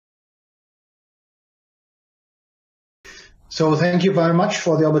So thank you very much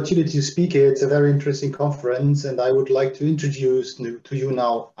for the opportunity to speak here. It's a very interesting conference, and I would like to introduce to you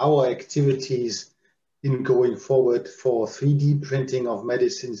now our activities in going forward for 3D printing of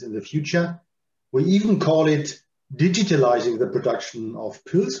medicines in the future. We even call it digitalizing the production of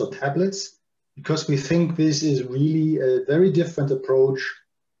pills or tablets, because we think this is really a very different approach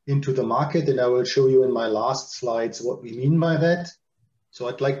into the market, and I will show you in my last slides what we mean by that. So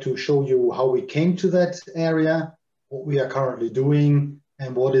I'd like to show you how we came to that area, what we are currently doing,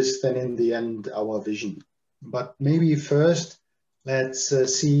 and what is then in the end our vision. But maybe first, let's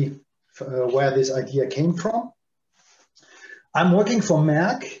see where this idea came from. I'm working for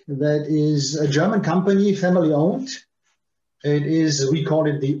Merck. That is a German company, family owned. It is, we call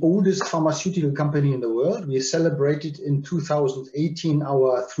it the oldest pharmaceutical company in the world. We celebrated in 2018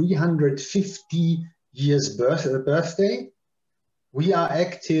 our 350 years birthday. We are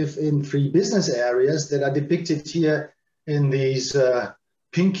active in 3 business areas that are depicted here in these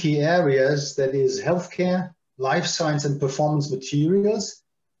pinky areas. That is healthcare, life science, and performance materials.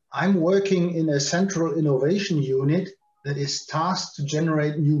 I'm working in a central innovation unit that is tasked to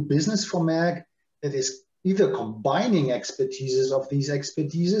generate new business for Merck, that is either combining expertises of these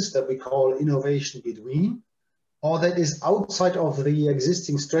expertises that we call innovation between, or that is outside of the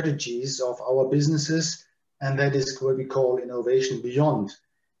existing strategies of our businesses, and that is what we call innovation beyond.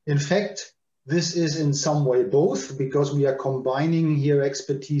 In fact, this is in some way both, because we are combining here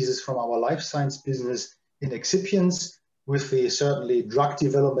expertises from our life science business in excipients with the certainly drug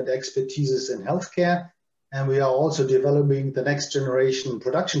development expertises in healthcare. And we are also developing the next generation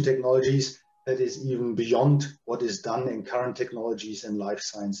production technologies that is even beyond what is done in current technologies in life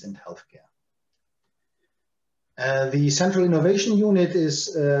science and healthcare. The Central Innovation Unit is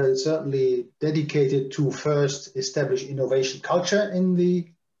certainly dedicated to first establish innovation culture in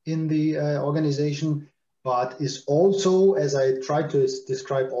the organization, but is also, as I tried to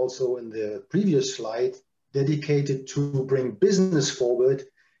describe also in the previous slide, dedicated to bring business forward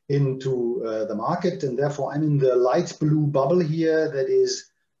into the market. And therefore, I'm in the light blue bubble here.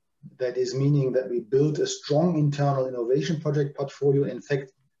 That is meaning that we build a strong internal innovation project portfolio. In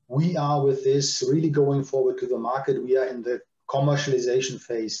fact, we are with this really going forward to the market. We are in the commercialization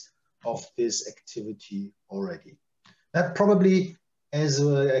phase of this activity already. That probably as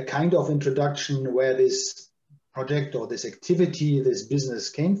a kind of introduction where this project or this activity, this business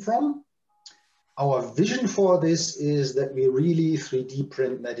came from. Our vision for this is that we really 3D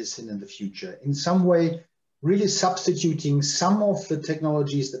print medicine in the future. In some way, really substituting some of the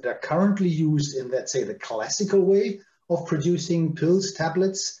technologies that are currently used in, let's say, the classical way of producing pills,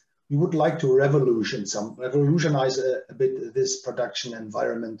 tablets. We would like to revolutionize a bit this production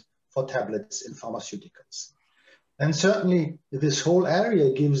environment for tablets in pharmaceuticals. And certainly this whole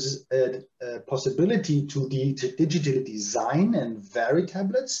area gives a possibility to digitally design and vary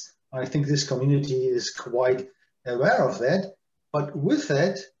tablets. I think this community is quite aware of that. But with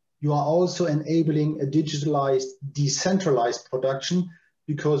that, you are also enabling a digitalized, decentralized production,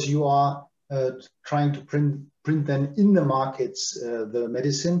 because you are trying to print then in the markets the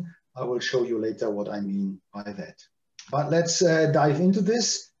medicine. I will show you later what I mean by that. But let's dive into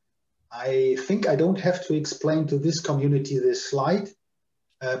this. I think I don't have to explain to this community this slide,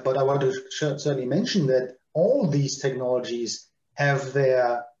 but I want to certainly mention that all these technologies have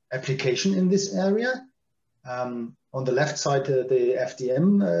their application in this area. On the left side, the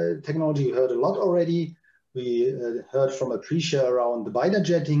FDM technology, you heard a lot already. We heard from Apricia around the binder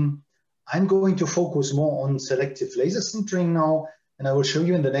jetting. I'm going to focus more on selective laser sintering now, and I will show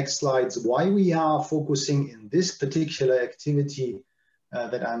you in the next slides why we are focusing in this particular activity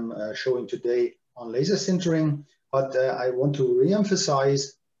that I'm showing today on laser sintering. But I want to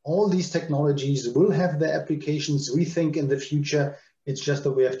re-emphasize all these technologies will have their applications, we think, in the future. It's just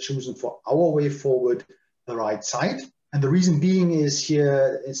that we have chosen for our way forward the right side. And the reason being is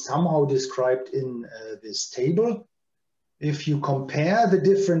here is somehow described in this table. If you compare the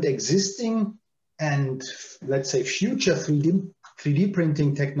different existing and, let's say, future 3D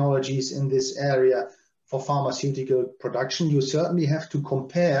printing technologies in this area for pharmaceutical production, you certainly have to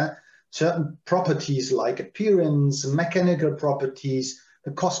compare certain properties like appearance, mechanical properties,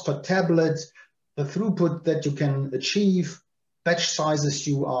 the cost per tablet, the throughput that you can achieve, batch sizes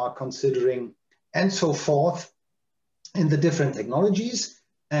you are considering, and so forth in the different technologies.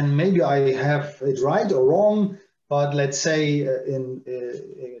 And maybe I have it right or wrong, but let's say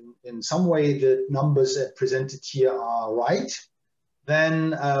in some way the numbers presented here are right.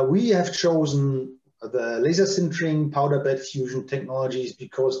 Then we have chosen the laser sintering powder bed fusion technologies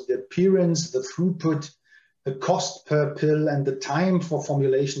because the appearance, the throughput, the cost per pill, and the time for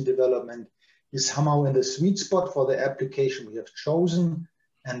formulation development is somehow in the sweet spot for the application we have chosen,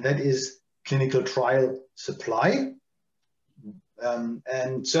 and that is clinical trial supply.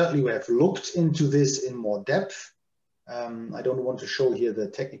 And certainly we have looked into this in more depth. I don't want to show here the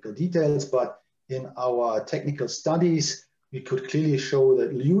technical details, but in our technical studies, we could clearly show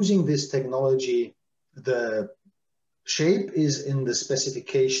that using this technology, the shape is in the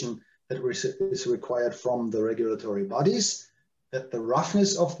specification that is required from the regulatory bodies, that the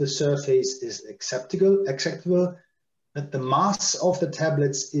roughness of the surface is acceptable, that the mass of the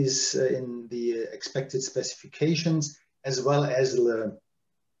tablets is in the expected specifications, as well as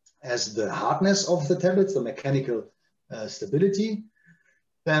the hardness of the tablets, the mechanical stability.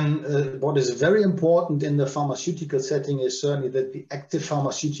 Then what is very important in the pharmaceutical setting is certainly that the active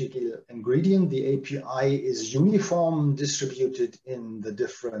pharmaceutical ingredient, the API, is uniform distributed in the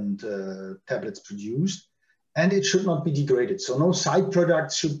different tablets produced, and it should not be degraded. So no side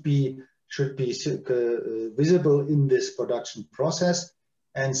products should be visible in this production process.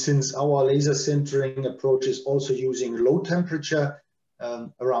 And since our laser sintering approach is also using low temperature,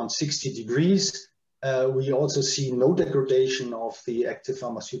 around 60 degrees, we also see no degradation of the active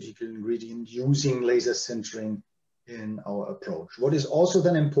pharmaceutical ingredient using laser sintering in our approach. What is also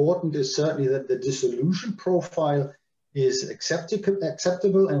then important is certainly that the dissolution profile is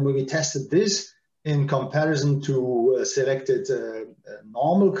acceptable, and when we tested this in comparison to selected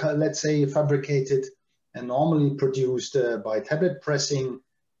normal, let's say, fabricated and normally produced by tablet pressing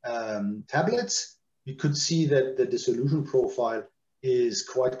tablets, we could see that the dissolution profile is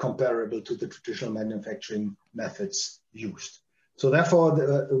quite comparable to the traditional manufacturing methods used. So therefore,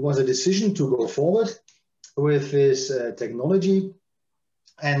 it was a decision to go forward with this technology.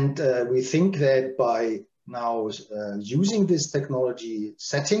 And we think that by now using this technology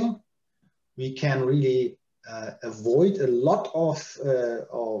setting, we can really avoid a lot of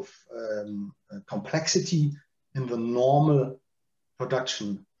complexity in the normal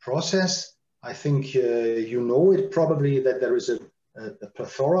production process. I think you know it probably that there is a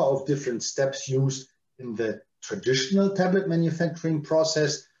plethora of different steps used in the traditional tablet manufacturing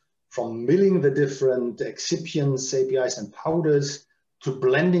process, from milling the different excipients, APIs, and powders, to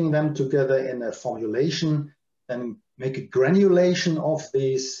blending them together in a formulation, then make a granulation of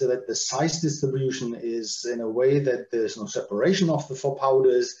these so that the size distribution is in a way that there's no separation of the four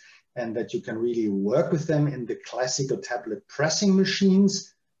powders and that you can really work with them in the classical tablet pressing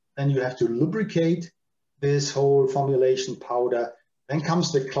machines. Then you have to lubricate this whole formulation powder. Then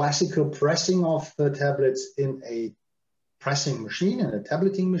comes the classical pressing of the tablets in a pressing machine, in a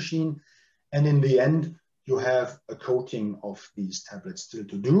tableting machine. And in the end, you have a coating of these tablets still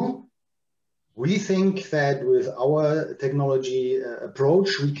to do. We think that with our technology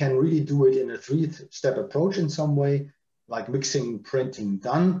approach, we can really do it in a three-step approach in some way, like mixing, printing,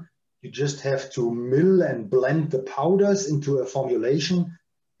 done. You just have to mill and blend the powders into a formulation.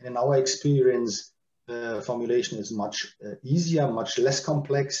 And in our experience, the formulation is much easier, much less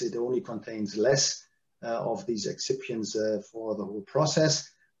complex. It only contains less of these excipients for the whole process.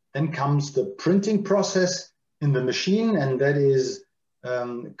 Then comes the printing process in the machine, and that is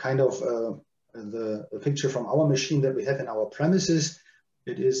kind of the picture from our machine that we have in our premises.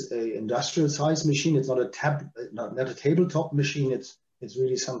 It is an industrial size machine. It's not a tabletop machine. It's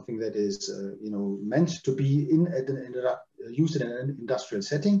really something that is meant to be used in an industrial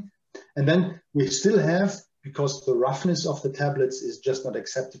setting. And then we still have, because the roughness of the tablets is just not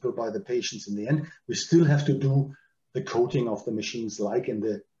acceptable by the patients in the end, we still have to do the coating of the machines like in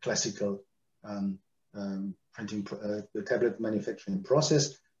the classical printing, the tablet manufacturing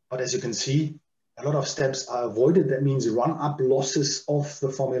process. But as you can see, a lot of steps are avoided. That means run-up losses of the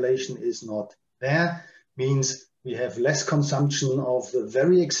formulation is not there. Means we have less consumption of the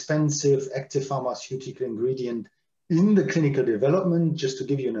very expensive active pharmaceutical ingredient in the clinical development. Just to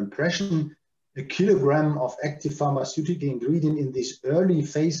give you an impression, a kilogram of active pharmaceutical ingredient in these early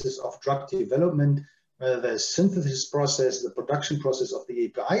phases of drug development, where the synthesis process, the production process of the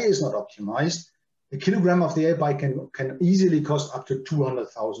API is not optimized, a kilogram of the API can easily cost up to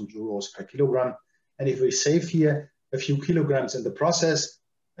 200,000 euros per kilogram. And if we save here a few kilograms in the process,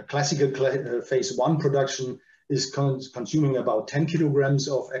 a classical phase 1 production is consuming about 10 kilograms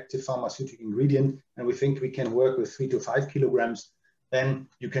of active pharmaceutical ingredient, and we think we can work with 3 to 5 kilograms, then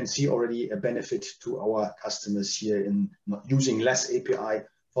you can see already a benefit to our customers here in not using less API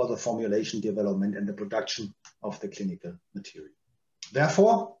for the formulation development and the production of the clinical material.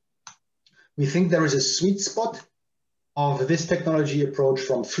 Therefore, we think there is a sweet spot of this technology approach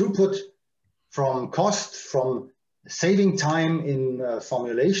from throughput, from cost, from saving time in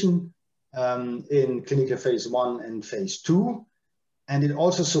formulation in clinical phase 1 and phase 2. And it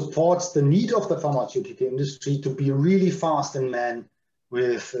also supports the need of the pharmaceutical industry to be really fast in man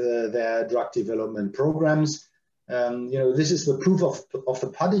with their drug development programs. This is the proof of the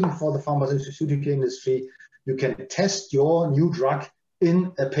pudding for the pharmaceutical industry. You can test your new drug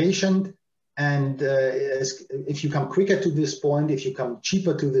in a patient, and if you come quicker to this point, if you come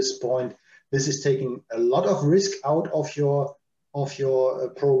cheaper to this point, this is taking a lot of risk out of your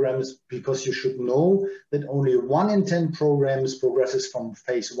programs, because you should know that only 1 in 10 programs progresses from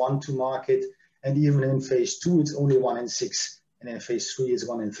phase 1 to market, and even in phase 2 it's only 1 in 6, and in phase 3 it's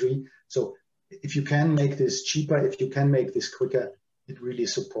 1 in 3. So if you can make this cheaper, if you can make this quicker, it really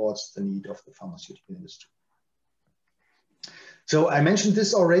supports the need of the pharmaceutical industry. So I mentioned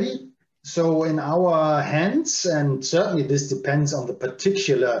this already. So in our hands, and certainly this depends on the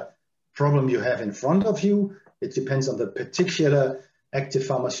particular problem you have in front of you. It depends on the particular active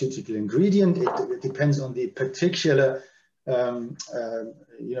pharmaceutical ingredient. It depends on the particular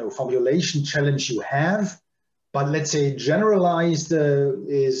formulation challenge you have. But let's say generalized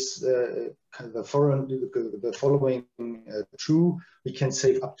is kind of the following true. We can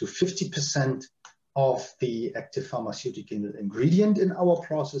save up to 50% of the active pharmaceutical ingredient in our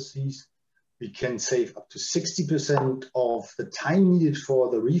processes. We can save up to 60% of the time needed for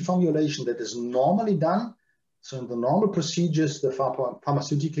the reformulation that is normally done. So in the normal procedures, the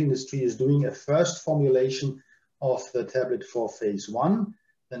pharmaceutical industry is doing a first formulation of the tablet for phase 1,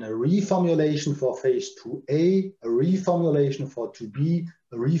 then a reformulation for phase 2A, a reformulation for 2B,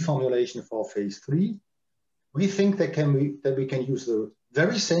 a reformulation for phase 3. We think that we can use the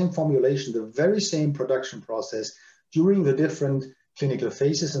very same formulation, the very same production process during the different clinical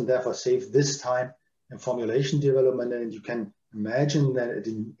phases, and therefore save this time in formulation development. And you can imagine that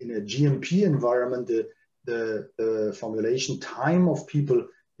in a GMP environment, the formulation time of people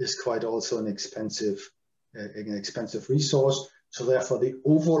is quite also an expensive resource. So therefore, the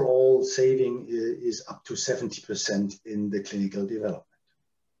overall saving is up to 70% in the clinical development.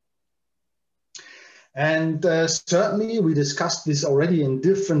 And certainly, we discussed this already in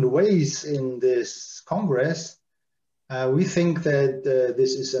different ways in this Congress. We think that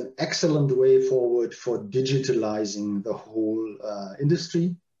this is an excellent way forward for digitalizing the whole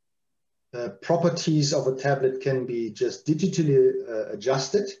industry. The properties of a tablet can be just digitally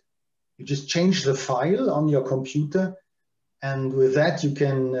adjusted. You just change the file on your computer, and with that you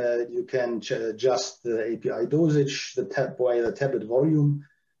can adjust the API dosage, the tablet volume,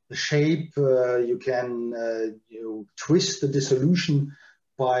 the shape. You can twist the dissolution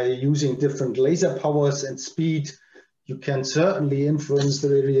by using different laser powers and speed. You can certainly influence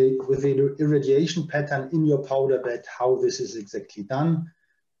with the irradiation pattern in your powder bed how this is exactly done.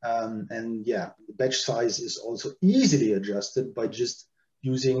 And yeah, the batch size is also easily adjusted by just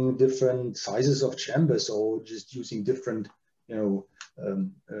using different sizes of chambers, or just using different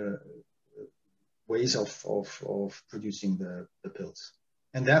ways of producing the pills.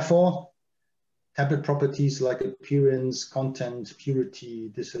 And therefore, tablet properties like appearance, content, purity,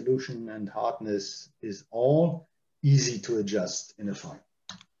 dissolution, and hardness is all easy to adjust in a file.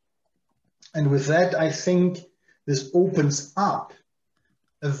 And with that, I think this opens up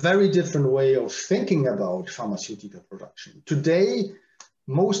a very different way of thinking about pharmaceutical production. Today,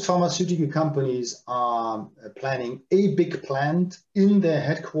 most pharmaceutical companies are planning a big plant in their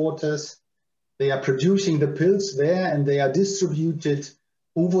headquarters. They are producing the pills there, and they are distributed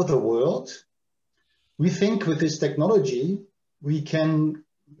over the world. We think with this technology, we can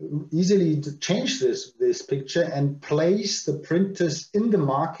easily change this picture and place the printers in the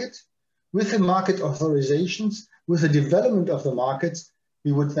market with the market authorizations, with the development of the markets.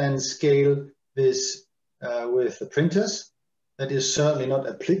 We would then scale this with the printers. That is certainly not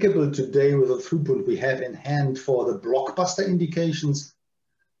applicable today with the throughput we have in hand for the blockbuster indications,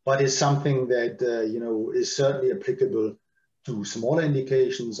 but is something that is certainly applicable to smaller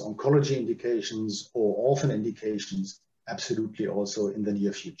indications, oncology indications, or orphan indications, absolutely also in the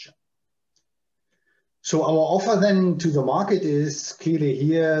near future. So our offer then to the market is clearly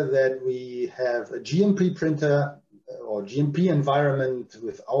here that we have a GMP printer or GMP environment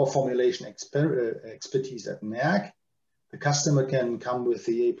with our formulation expertise at Merck. The customer can come with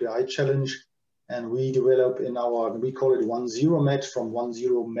the API challenge, and we develop we call it 10 Med, from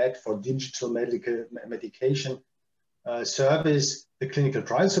 10 Med for digital medication service, the clinical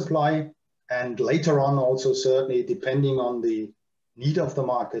trial supply, and later on also certainly depending on the need of the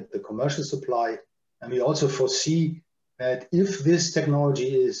market, the commercial supply. And we also foresee that if this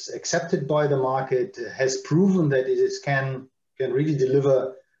technology is accepted by the market, has proven that it can really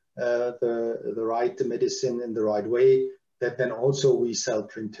deliver the right medicine in the right way, that then also we sell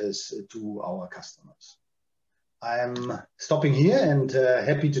printers to our customers. I'm stopping here and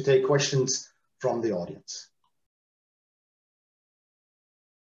happy to take questions from the audience.